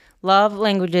Love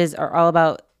languages are all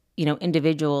about,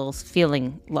 individuals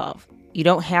feeling love. You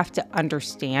don't have to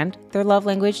understand their love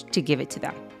language to give it to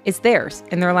them. It's theirs,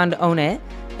 and they're allowed to own it,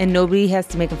 and nobody has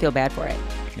to make them feel bad for it.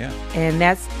 Yeah. And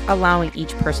that's allowing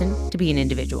each person to be an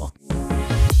individual.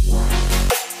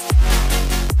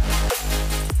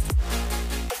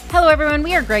 Hello, everyone.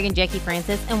 We are Greg and Jackie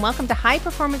Francis, and welcome to High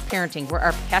Performance Parenting, where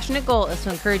our passionate goal is to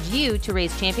encourage you to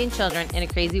raise champion children in a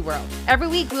crazy world. Every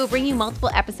week, we will bring you multiple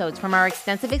episodes from our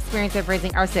extensive experience of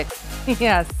raising our six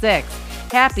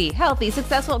happy, healthy,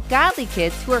 successful, godly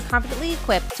kids who are confidently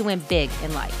equipped to win big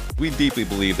in life. We deeply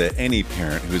believe that any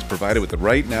parent who is provided with the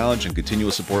right knowledge and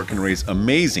continual support can raise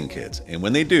amazing kids. And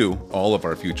when they do, all of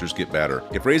our futures get better.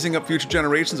 If raising up future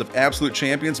generations of absolute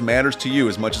champions matters to you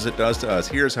as much as it does to us,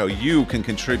 here's how you can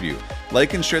contribute.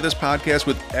 Like and share this podcast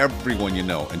with everyone you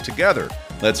know. And together,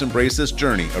 let's embrace this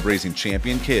journey of raising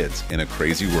champion kids in a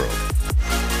crazy world.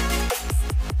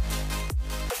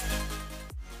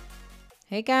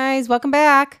 Hey guys, welcome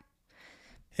back.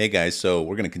 Hey guys, so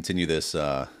we're going to continue this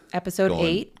Episode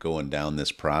 8. Going down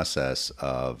this process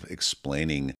of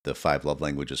explaining the 5 love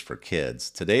languages for kids.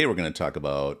 Today we're going to talk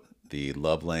about the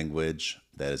love language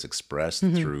that is expressed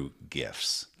through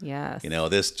gifts. Yes.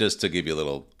 This, just to give you a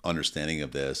little understanding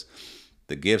of this,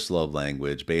 the gifts love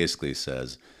language basically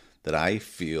says that I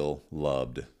feel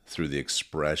loved through the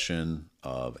expression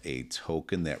of a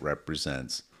token that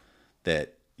represents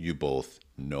that you both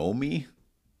know me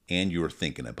and you're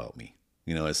thinking about me.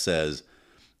 It says,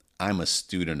 I'm a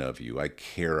student of you. I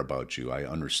care about you. I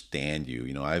understand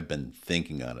you. I've been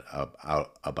thinking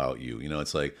about you.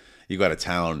 It's like you go out of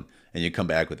town and you come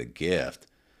back with a gift.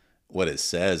 What it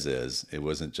says is it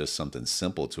wasn't just something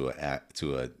simple to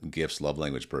a gifts love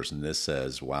language person. This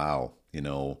says, wow,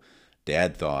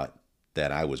 Dad thought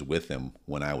that I was with him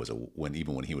when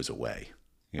he was away.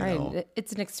 Right.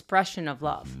 It's an expression of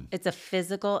love. Mm-hmm. It's a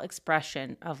physical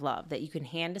expression of love that you can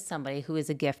hand to somebody who is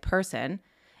a gift person,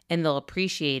 and they'll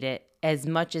appreciate it as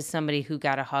much as somebody who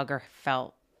got a hug or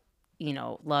felt,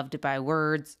 loved by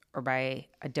words or by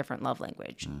a different love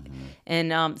language. Mm-hmm.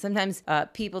 And sometimes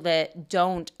people that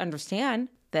don't understand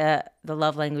the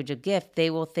love language of gift, they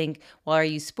will think, well, are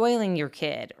you spoiling your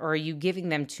kid? Or are you giving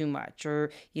them too much? Or,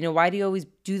 why do you always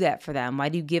do that for them? Why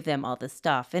do you give them all this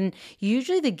stuff? And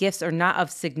usually the gifts are not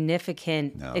of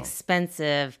significant,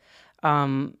 expensive,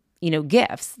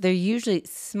 gifts. They're usually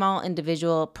small,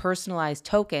 individual, personalized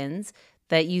tokens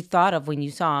that you thought of when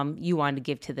you saw them, you wanted to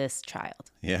give to this child.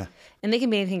 Yeah. And they can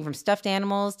be anything from stuffed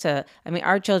animals to,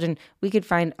 our children, we could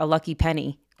find a lucky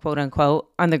penny, quote unquote,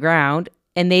 on the ground,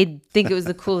 and they'd think it was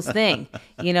the coolest thing.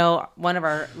 One of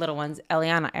our little ones,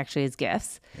 Eliana, actually has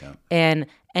gifts. Yeah. And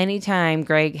anytime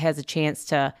Greg has a chance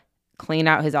to clean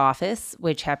out his office,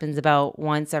 which happens about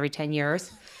once every 10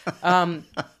 years,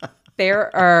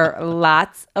 there are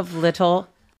lots of little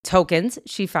tokens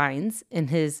she finds in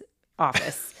his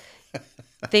office.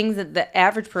 Things that the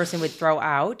average person would throw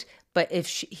out, but if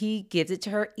he gives it to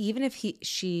her, even if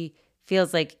she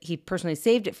feels like he personally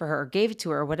saved it for her or gave it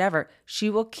to her or whatever, she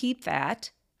will keep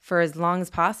that for as long as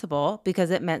possible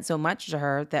because it meant so much to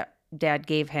her that Dad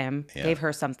gave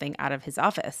her something out of his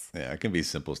office. Yeah, it can be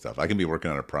simple stuff. I can be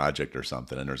working on a project or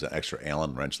something and there's an extra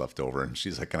Allen wrench left over and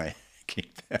she's like, can I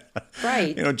keep that?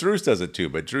 Right. Drews does it too,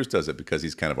 but Drews does it because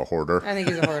he's kind of a hoarder. I think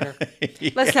he's a hoarder. Yeah.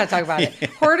 Let's not talk about it.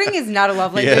 Hoarding is not a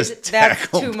love language. That's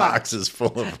too much. Boxes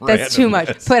full of That's too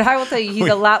much. But I will tell you, he's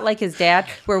a lot like his dad,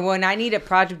 where when I need a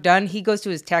project done, he goes to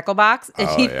his tackle box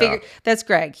and that's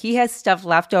Greg. He has stuff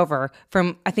left over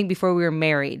from, I think, before we were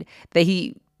married that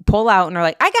he pull out and are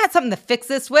like, I got something to fix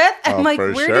this with. I'm like,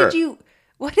 where did you...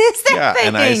 What is that thing?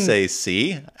 And I say,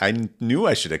 see, I knew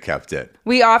I should have kept it.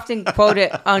 We often quote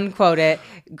it, unquote it.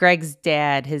 Greg's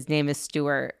dad, his name is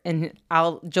Stuart, and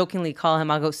I'll jokingly call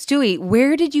him, I'll go, Stewie,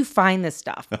 where did you find this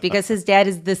stuff? Because his dad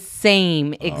is the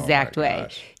same exact way.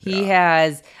 Gosh. He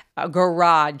has a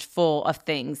garage full of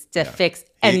things to fix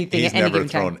anything at any given time.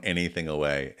 He's never thrown anything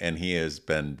away, and he has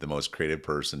been the most creative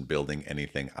person building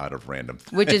anything out of random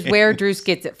things. Which is where Drews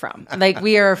gets it from. Like,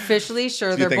 we are officially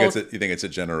sure they're both... You think it's a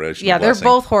generational Yeah, blessing?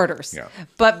 They're both hoarders. Yeah.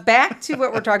 But back to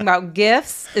what we're talking about.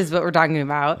 Gifts is what we're talking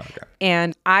about. Okay.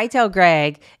 And I tell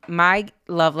Greg, my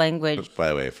love language... By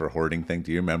the way, for hoarding thing,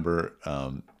 do you remember,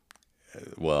 all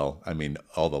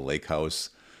the lake house...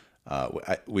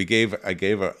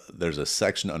 there's a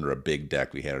section under a big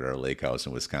deck we had at our lake house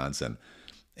in Wisconsin,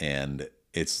 and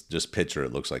it's just picture,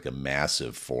 it looks like a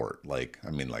massive fort, like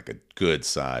a good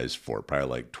size fort, probably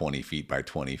like 20 feet by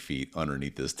 20 feet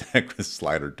underneath this deck with a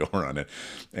slider door on it.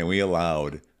 And we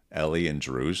allowed Ellie and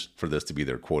Drew's for this to be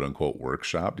their quote unquote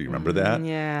workshop. Do you remember that?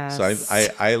 Yes. So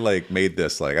I like made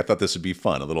this, like, I thought this would be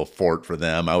fun, a little fort for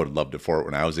them. I would have loved a fort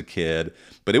when I was a kid,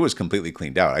 but it was completely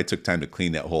cleaned out. I took time to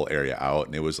clean that whole area out,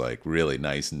 and it was like really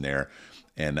nice in there.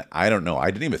 And I don't know,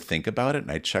 I didn't even think about it.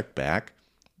 And I checked back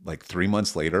like 3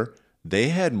 months later. They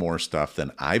had more stuff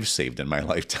than I've saved in my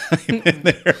lifetime in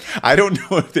there. I don't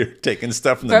know if they're taking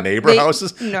stuff from the neighbor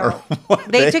houses. No, or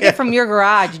what they took it from your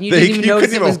garage, and you didn't even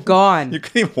notice it was gone. You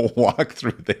couldn't even walk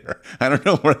through there. I don't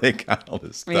know where they got all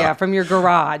this stuff. Yeah, from your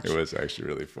garage. It was actually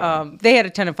really fun. They had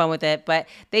a ton of fun with it, but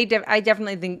I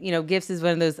definitely think, gifts is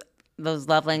one of those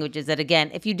love languages that, again,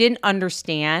 if you didn't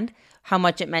understand how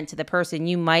much it meant to the person,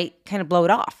 you might kind of blow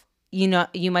it off. You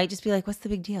might just be like, what's the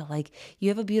big deal? Like, you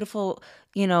have a beautiful,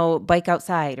 bike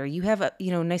outside, or you have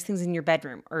nice things in your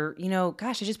bedroom, or,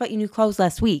 gosh, I just bought you new clothes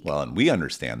last week. Well, and we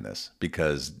understand this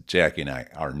because Jackie and I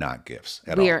are not gifts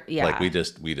at all. Yeah. Like we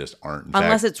just aren't. In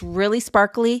Unless fact, it's really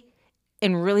sparkly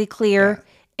and really clear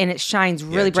and it shines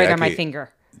really bright on my finger.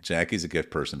 Jackie's a gift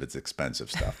person if it's expensive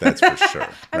stuff. That's for sure.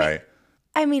 Right.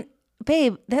 I mean,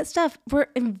 babe, that stuff, we're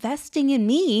investing in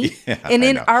me Yeah, and I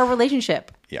in know. our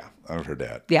relationship. Yeah. I've heard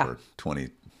that Yeah. for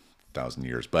 20,000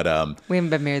 years, but We haven't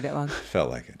been married that long. felt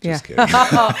like it. Yeah. Just kidding.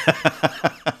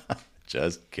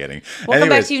 Just kidding. We'll come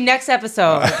back to you next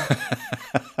episode.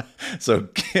 So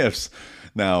gifts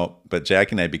now, but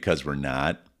Jackie and I, because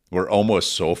we're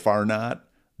almost so far not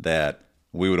that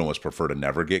we would almost prefer to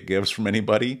never get gifts from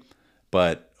anybody,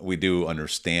 but we do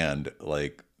understand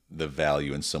like the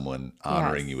value in someone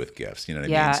honoring you with gifts. You know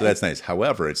what I mean? So that's nice.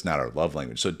 However, it's not our love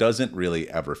language. So it doesn't really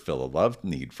ever fill a love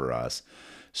need for us.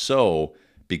 So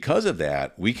because of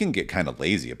that, we can get kind of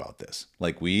lazy about this.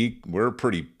 Like we're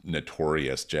pretty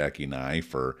notorious, Jackie and I,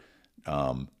 for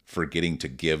forgetting to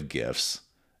give gifts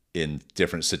in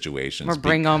different situations. Or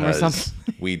bring them or something.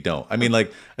 We don't. I mean,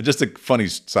 like, just a funny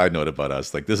side note about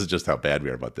us. Like, this is just how bad we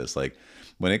are about this. Like,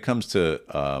 when it comes to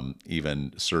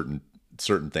even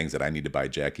certain things that I need to buy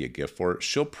Jackie a gift for,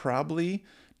 she'll probably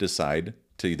decide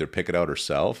to either pick it out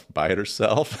herself, buy it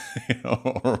herself,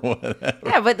 or whatever.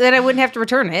 Yeah, but then I wouldn't have to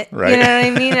return it. Right. You know what I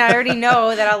mean? I already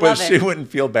know that I'll love But it. she wouldn't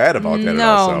feel bad about that at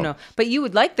all. So. No. But you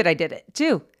would like that I did it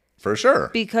too, For sure.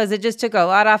 because it just took a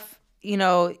lot off,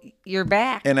 your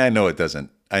back. And I know it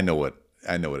doesn't. I know what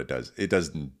it does. It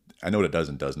doesn't. I know what it does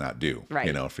and does not do.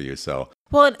 Right. For you. So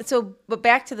Well, but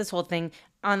back to this whole thing.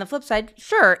 On the flip side,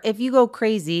 sure, if you go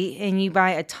crazy and you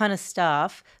buy a ton of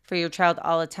stuff for your child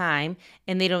all the time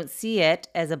and they don't see it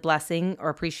as a blessing or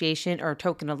appreciation or a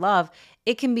token of love,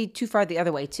 it can be too far the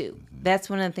other way too. That's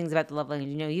one of the things about the love language.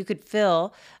 You could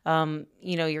fill,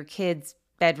 your kid's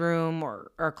bedroom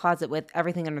or closet with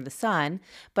everything under the sun,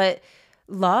 but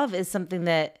love is something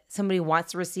that somebody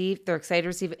wants to receive, they're excited to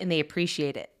receive it, and they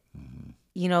appreciate it.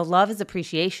 Love is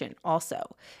appreciation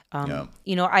also.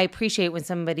 I appreciate when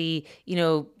somebody,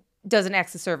 does an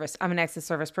acts of service. I'm an acts of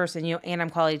service person, and I'm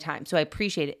quality time. So I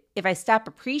appreciate it. If I stop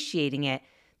appreciating it,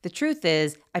 the truth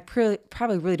is I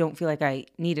probably really don't feel like I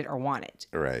need it or want it.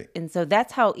 right. And so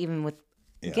that's how even with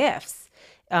gifts,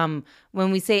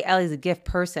 when we say Ellie's a gift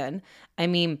person, I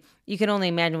mean, you can only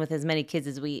imagine with as many kids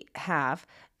as we have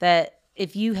that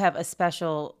if you have a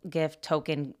special gift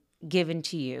token given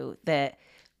to you that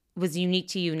was unique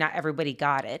to you, not everybody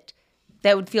got it,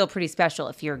 that would feel pretty special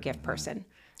if you're a gift person.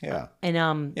 Yeah.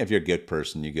 And if you're a gift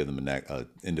person, you give them a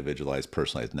individualized,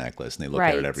 personalized necklace, and they look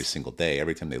at it Right. every single day.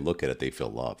 Every time they look at it, they feel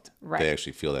loved. Right. They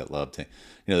actually feel that love.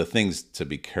 The things to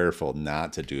be careful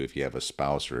not to do if you have a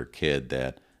spouse or a kid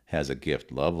that has a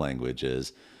gift love language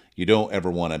is you don't ever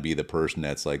want to be the person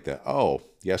that's like that. Oh,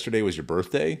 yesterday was your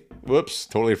birthday. Whoops,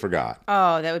 totally forgot.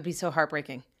 oh, that would be so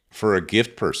heartbreaking. For a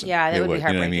gift person. Yeah, that would be You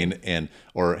know what I mean? heartbreaking.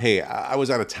 Or, hey, I was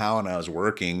out of town, I was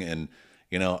working, and,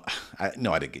 I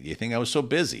didn't get you anything. I was so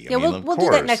busy. Yeah, we'll do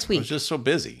that next I week. was just so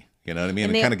busy. You know what I mean?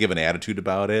 And And they- kind of give an attitude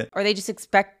about it. Or they just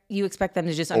expect them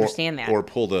to just understand that. Or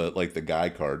pull the guy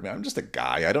card. Man, I'm just a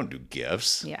guy. I don't do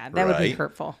gifts. Yeah, that would be right?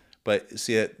 hurtful. But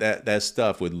see, that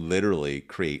stuff would literally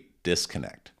create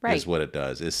disconnect. Right. Is what it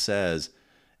does. It says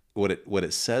what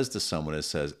it says to someone. It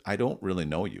says, I don't really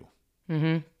know you,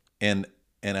 and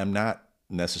I'm not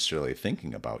necessarily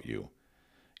thinking about you,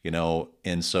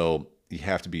 and so you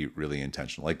have to be really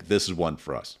intentional. Like this is one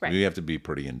for us. Right. We have to be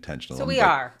pretty intentional. So we But,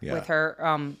 are yeah. with her.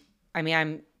 I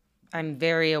mean, I'm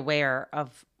very aware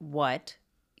of what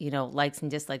likes and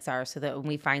dislikes are, so that when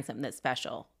we find something that's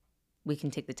special, we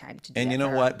can take the time to do. And that you know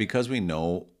for her. what? Because we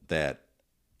know that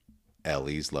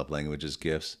Ellie's love language is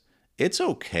gifts, it's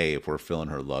okay if we're filling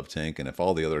her love tank and if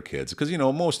all the other kids, because,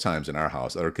 most times in our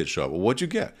house, other kids show up, well, what'd you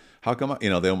get? How come, you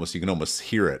can almost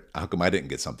hear it. How come I didn't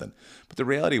get something? But the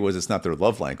reality was it's not their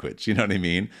love language. You know what I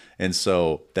mean? And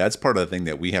so that's part of the thing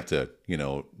that we have to,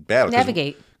 battle.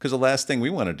 Navigate. Because the last thing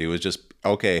we want to do is just,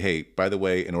 okay, hey, by the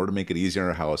way, in order to make it easier in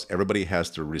our house, everybody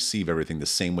has to receive everything the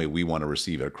same way we want to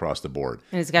receive it across the board.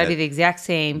 And it's got to be the exact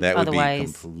same. That would otherwise be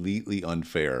completely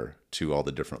unfair to all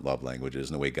the different love languages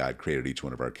and the way God created each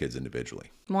one of our kids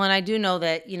individually. Well, and I do know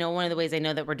that, one of the ways I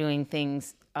know that we're doing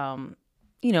things,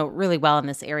 really well in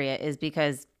this area is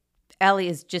because Ellie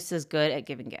is just as good at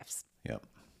giving gifts. Yep.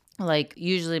 Like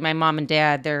usually my mom and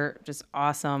dad, they're just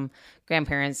awesome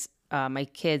grandparents. My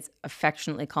kids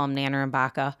affectionately call them Nana and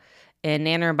Baka. And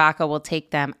Nana and Baka will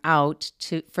take them out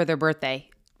for their birthday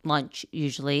lunch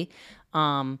usually.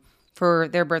 For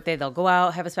their birthday, they'll go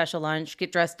out, have a special lunch,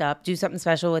 get dressed up, do something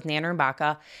special with Nana and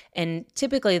Baka. And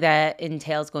typically that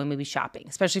entails going maybe shopping,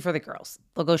 especially for the girls.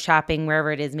 They'll go shopping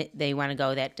wherever it is they want to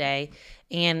go that day.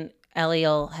 And Ellie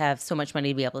will have so much money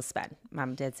to be able to spend. Mom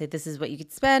and dad say, this is what you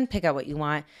could spend, pick out what you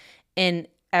want. And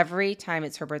every time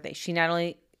it's her birthday, she not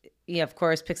only, of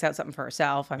course, picks out something for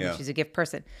herself. I mean, she's a gift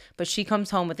person. But she comes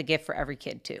home with a gift for every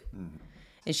kid too. Mm-hmm.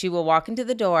 And she will walk into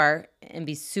the door and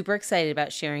be super excited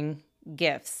about sharing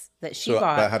gifts that she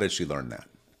bought. But how did she learn that?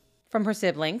 From her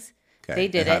siblings. Okay. They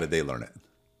did and how did they learn it?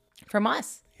 From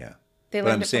us. Yeah. They but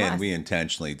learned I'm it from saying us. we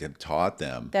intentionally taught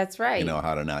them. That's right.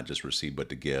 How to not just receive, but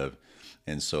to give.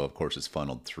 And so, of course, it's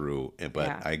funneled through.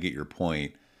 But I get your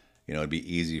point. It'd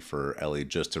be easy for Ellie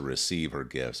just to receive her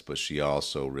gifts, but she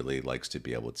also really likes to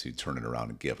be able to turn it around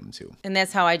and give them too. And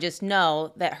that's how I just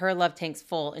know that her love tank's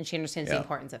full and she understands the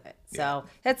importance of it. So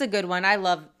that's a good one. I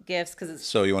love gifts because it's...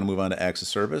 So you want to move on to acts of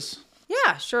service?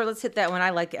 Yeah, sure. Let's hit that one.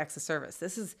 I like acts of service.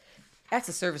 Acts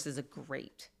of service is a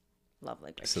great love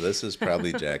language. So this is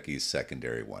probably Jackie's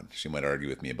secondary one. She might argue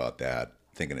with me about that,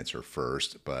 thinking it's her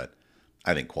first, but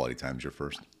I think quality time is your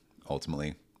first,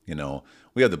 ultimately.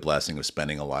 We have the blessing of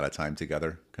spending a lot of time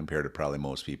together compared to probably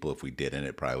most people. If we didn't,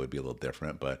 it probably would be a little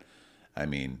different. But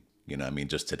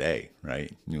just today,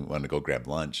 right? You want to go grab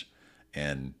lunch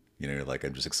and, you're like,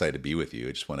 I'm just excited to be with you.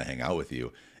 I just want to hang out with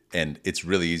you. And it's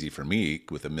really easy for me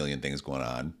with a million things going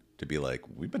on to be like,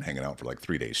 we've been hanging out for like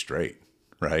 3 days straight,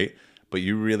 right? But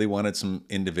you really wanted some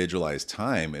individualized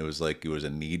time. It was like it was a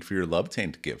need for your love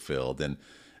tank to get filled. And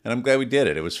I'm glad we did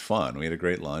it. It was fun. We had a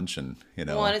great lunch and,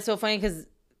 Well, and it's so funny because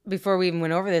before we even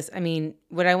went over this,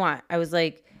 what I want, I was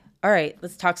like, all right,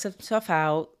 let's talk some stuff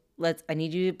out. I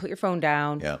need you to put your phone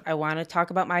down. Yeah. I want to talk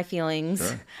about my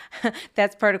feelings. Sure.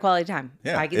 That's part of quality time.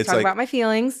 Yeah, I get to talk about my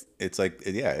feelings. It's like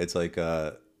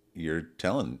you're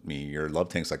telling me your love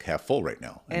tank's like half full right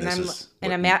now. And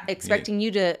I'm expecting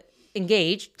you to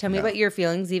engage. Tell me about your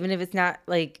feelings, even if it's not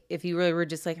like, if you really were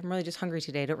just like, I'm really just hungry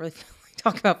today. I don't really feel like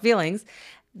talk about feelings.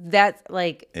 That's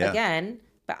like, again,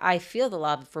 but I feel the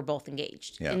love for both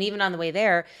engaged. Yeah. And even on the way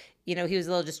there, he was a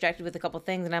little distracted with a couple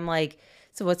things. And I'm like,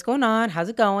 so what's going on? How's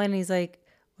it going? And he's like,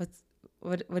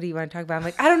 what do you want to talk about? I'm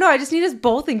like, I don't know. I just need us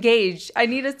both engaged. I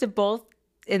need us to both.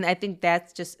 And I think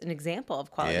that's just an example of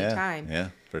quality time. Yeah,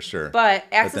 for sure. But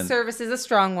acts of service is a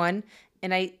strong one.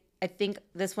 And I think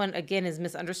this one, again, is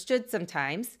misunderstood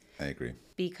sometimes. I agree.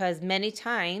 Because many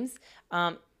times,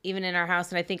 even in our house,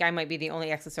 and I think I might be the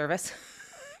only acts of service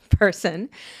person,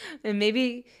 and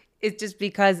maybe it's just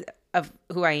because of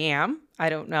who I am. I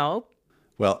don't know.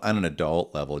 Well, on an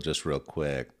adult level, just real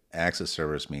quick, acts of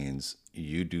service means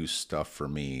you do stuff for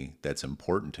me that's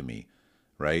important to me,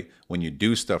 right? When you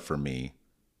do stuff for me,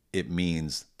 it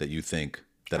means that you think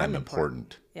that I'm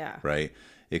important. Yeah. Right?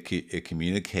 It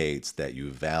communicates that you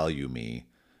value me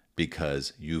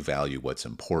because you value what's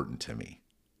important to me.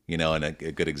 And a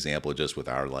good example just with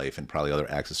our life and probably other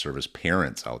acts of service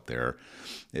parents out there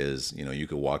is, you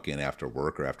could walk in after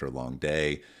work or after a long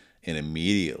day and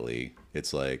immediately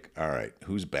it's like, all right,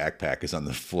 whose backpack is on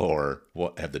the floor?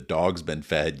 What, have the dogs been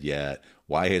fed yet?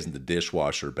 Why hasn't the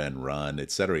dishwasher been run,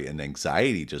 et cetera? And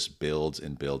anxiety just builds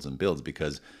and builds and builds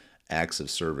because acts of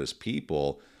service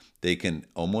people, they can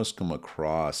almost come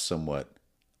across somewhat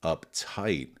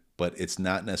uptight, but it's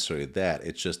not necessarily that.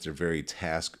 It's just they're very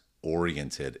task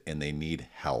oriented and they need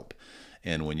help.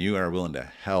 And when you are willing to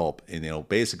help, and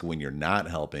basically when you're not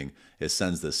helping, it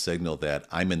sends the signal that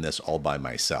I'm in this all by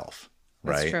myself,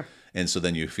 right? That's true. And so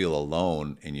then you feel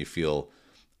alone and you feel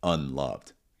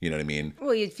unloved. You know what I mean?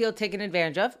 Well, you'd feel taken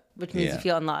advantage of, which means you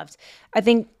feel unloved. I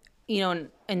think, in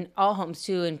all homes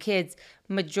too, and kids,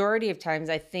 majority of times,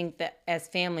 I think that as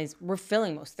families, we're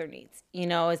filling most of their needs.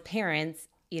 As parents,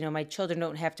 my children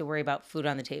don't have to worry about food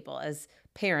on the table. As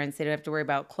parents, they don't have to worry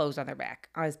about clothes on their back.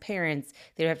 As parents,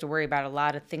 they don't have to worry about a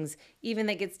lot of things, even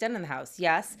that gets done in the house.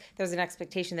 Yes, there's an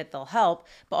expectation that they'll help,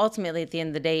 but ultimately at the end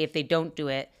of the day, if they don't do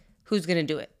it, who's going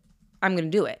to do it? I'm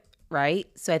going to do it, right?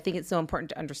 So I think it's so important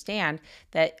to understand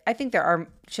that I think there are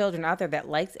children out there that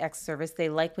likes acts of service. They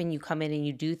like when you come in and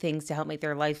you do things to help make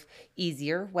their life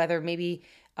easier, whether maybe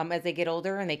as they get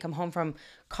older and they come home from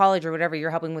college or whatever,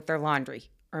 you're helping with their laundry.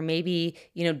 Or maybe,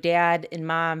 dad and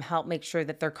mom help make sure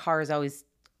that their car is always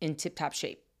in tip-top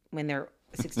shape when they're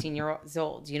 16 years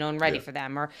old, and ready for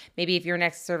them. Or maybe if you're an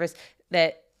acts of service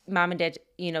that mom and dad,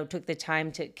 took the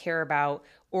time to care about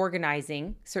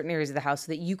organizing certain areas of the house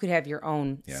so that you could have your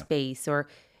own space, or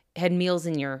had meals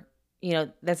in your,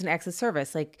 that's an acts of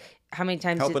service. Like how many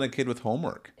times helping a kid with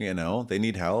homework, they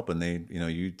need help, and they,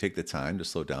 you take the time to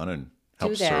slow down and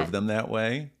help serve them that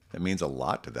way. It means a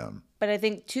lot to them. But I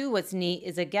think too, what's neat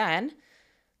is, again,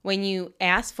 when you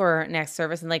ask for an acts of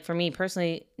service, and like for me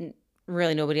personally,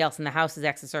 really nobody else in the house is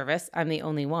acts of service. I'm the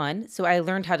only one. So I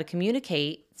learned how to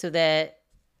communicate so that,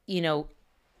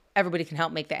 everybody can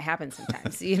help make that happen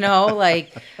sometimes.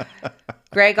 Like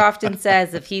Greg often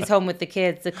says, if he's home with the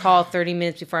kids, to call 30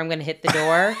 minutes before I'm going to hit the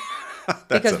door.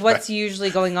 Because what's usually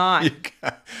going on?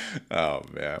 Oh,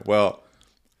 man. Well,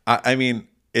 I mean,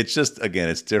 it's just, again,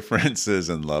 it's differences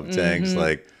in love tanks.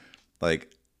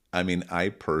 I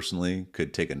personally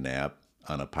could take a nap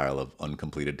on a pile of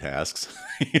uncompleted tasks.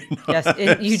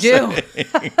 Yes, you do.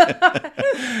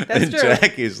 That's true.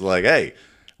 Jackie's like, hey,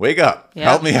 wake up,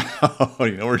 help me out.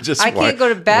 We're just I can't go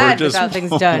to bed without things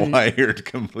done. Wired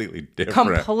completely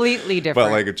different.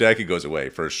 But like if Jackie goes away,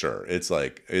 for sure, it's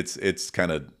like it's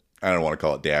kind of, I don't want to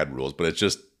call it dad rules, but it's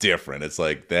just different. It's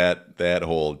like that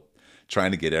whole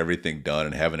trying to get everything done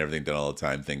and having everything done all the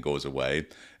time thing goes away.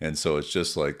 And so it's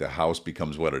just like the house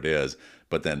becomes what it is.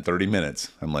 But then 30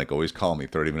 minutes, I'm like, always call me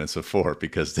 30 minutes before,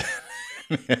 because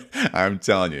I'm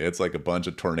telling you, it's like a bunch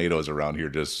of tornadoes around here,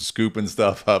 just scooping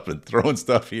stuff up and throwing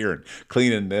stuff here and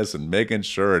cleaning this and making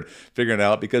sure and figuring it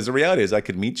out. Because the reality is I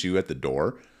could meet you at the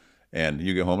door and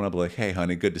you get home and I'll be like, hey,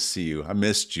 honey, good to see you. I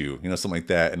missed you, something like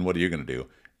that. And what are you going to do?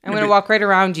 I'm going to walk right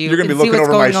around you. You're going to be looking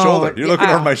over my shoulder. You're looking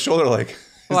over my shoulder like,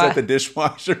 is that the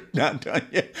dishwasher not done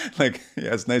yet? Like,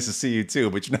 yeah, it's nice to see you too,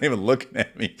 but you're not even looking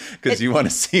at me because you want to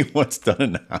see what's done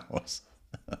in the house.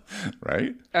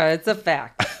 Right? It's a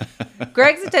fact.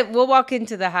 Greg's the type, we'll walk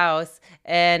into the house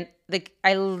and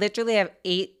I literally have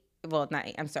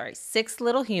 6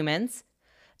 little humans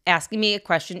asking me a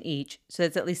question each. So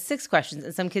that's at least 6 questions.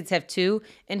 And some kids have 2,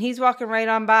 and he's walking right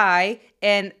on by.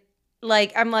 And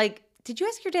I'm like, did you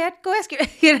ask your dad? Go ask your,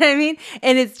 you know what I mean?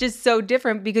 And it's just so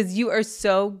different because you are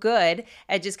so good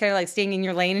at just kind of like staying in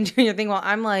your lane and doing your thing. While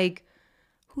I'm like,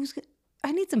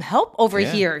 I need some help over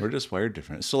here. We're just wired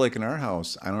different. So like in our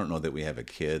house, I don't know that we have a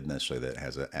kid necessarily that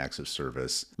has an acts of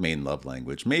service main love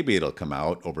language. Maybe it'll come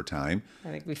out over time. I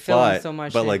think we fill in so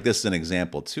much. But like this is an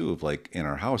example too of like in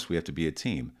our house, we have to be a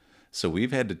team. So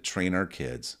we've had to train our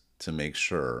kids to make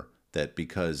sure that,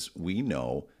 because we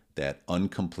know that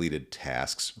uncompleted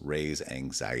tasks raise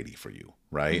anxiety for you,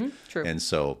 right? Mm-hmm, true. And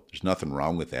so there's nothing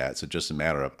wrong with that. So just a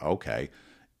matter of, okay,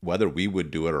 whether we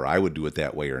would do it or I would do it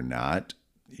that way or not,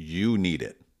 you need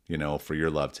it, for your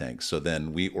love tank. So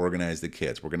then we organize the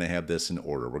kids. We're going to have this in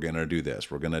order. We're going to do this.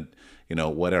 We're going to,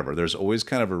 whatever. There's always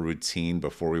kind of a routine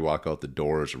before we walk out the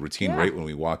door. There's a routine right when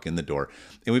we walk in the door.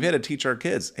 And we've had to teach our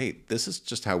kids, hey, this is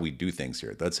just how we do things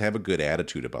here. Let's have a good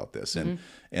attitude about this. And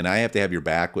and I have to have your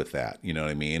back with that. You know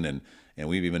what I mean? And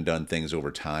we've even done things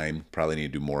over time, probably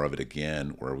need to do more of it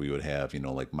again, where we would have,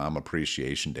 like mom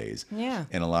appreciation days. Yeah.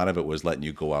 And a lot of it was letting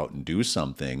you go out and do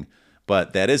something.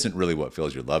 But that isn't really what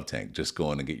fills your love tank, just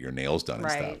going and get your nails done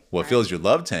and stuff. What fills your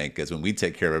love tank is when we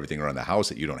take care of everything around the house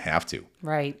that you don't have to.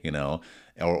 Right.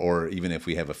 Or even if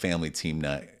we have a family team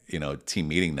night, team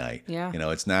meeting night. Yeah.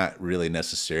 It's not really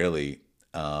necessarily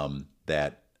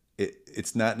that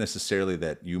it's not necessarily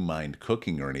that you mind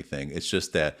cooking or anything. It's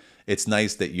just that it's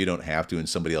nice that you don't have to and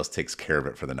somebody else takes care of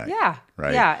it for the night. Yeah.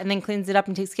 Right. Yeah. And then cleans it up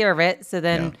and takes care of it. So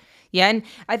then, and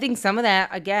I think some of that,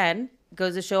 again,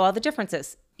 goes to show all the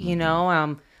differences.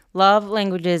 Love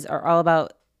languages are all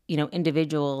about,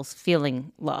 individuals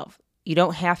feeling love. You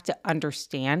don't have to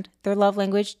understand their love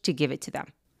language to give it to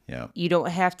them. Yeah. You don't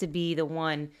have to be the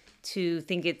one to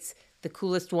think it's the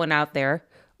coolest one out there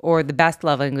or the best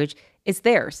love language. It's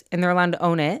theirs, and they're allowed to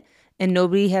own it, and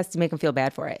nobody has to make them feel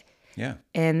bad for it. Yeah.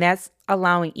 And that's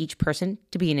allowing each person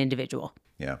to be an individual.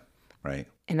 Yeah. Right.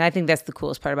 And I think that's the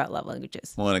coolest part about love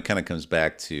languages. Well, and it kind of comes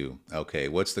back to, okay,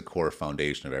 what's the core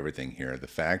foundation of everything here? The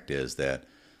fact is that,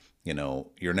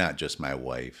 you're not just my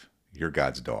wife, you're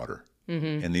God's daughter.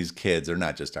 And these kids are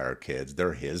not just our kids,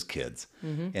 they're his kids.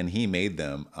 And he made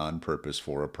them on purpose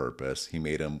for a purpose. He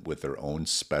made them with their own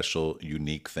special,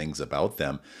 unique things about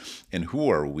them. And who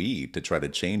are we to try to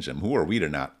change them? Who are we to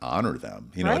not honor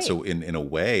them? You know, Right. so in a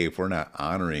way, if we're not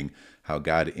honoring how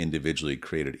God individually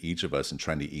created each of us and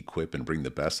trying to equip and bring the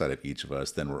best out of each of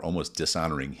us, then we're almost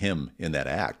dishonoring him in that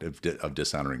act of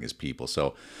dishonoring his people.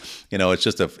 So, you know, it's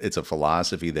a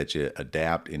philosophy that you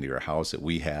adapt into your house that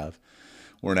we have.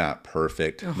 We're not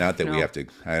perfect. Not that we no. have to,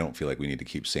 I don't feel like we need to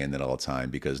keep saying that all the time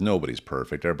because nobody's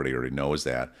perfect. Everybody already knows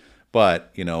that.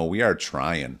 But, you know, we are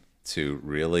trying to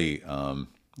really, you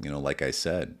know, like I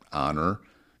said, honor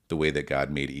the way that God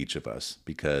made each of us,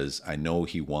 because I know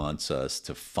he wants us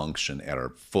to function at our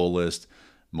fullest,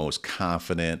 most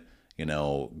confident, you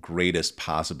know, greatest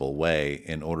possible way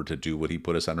in order to do what he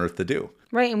put us on earth to do.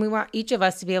 Right. And we want each of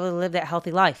us to be able to live that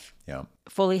healthy life, Yeah.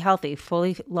 fully healthy,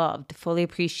 fully loved, fully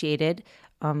appreciated,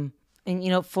 and, you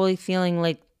know, fully feeling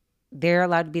like they're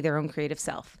allowed to be their own creative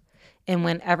self. And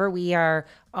whenever we are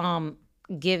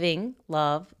giving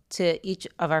love to each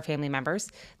of our family members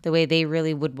the way they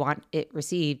really would want it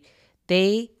received,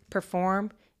 they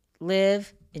perform,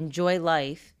 live, enjoy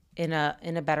life in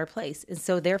a better place. And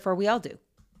so therefore we all do,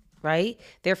 right?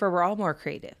 Therefore we're all more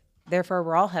creative. Therefore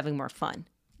we're all having more fun.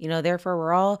 You know, therefore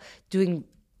we're all doing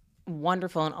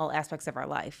wonderful in all aspects of our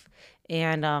life.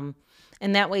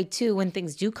 And that way too, when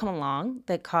things do come along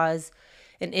that cause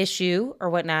an issue or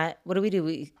whatnot, what do?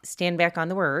 We stand back on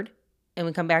the word and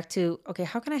we come back to, okay,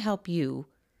 how can I help you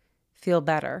feel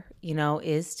better? You know,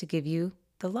 is to give you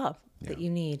the love that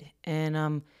you need. And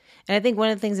I think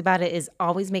one of the things about it is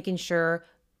always making sure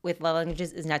with love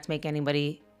languages is not to make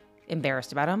anybody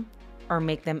embarrassed about them or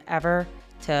make them ever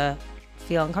to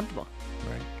feel uncomfortable.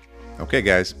 Right. Okay,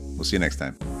 guys, we'll see you next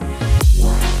time.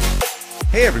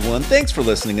 Hey, everyone. Thanks for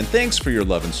listening and thanks for your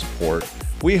love and support.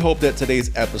 We hope that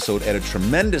today's episode added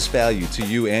tremendous value to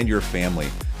you and your family.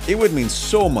 It would mean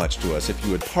so much to us if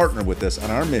you would partner with us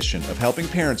on our mission of helping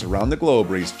parents around the globe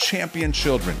raise champion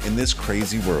children in this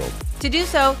crazy world. To do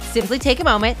so, simply take a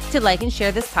moment to like and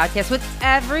share this podcast with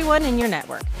everyone in your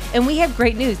network. And we have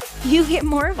great news. You get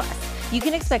more of us. You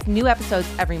can expect new episodes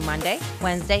every Monday,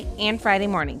 Wednesday, and Friday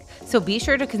mornings. So be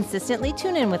sure to consistently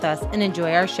tune in with us and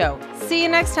enjoy our show. See you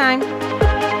next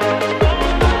time.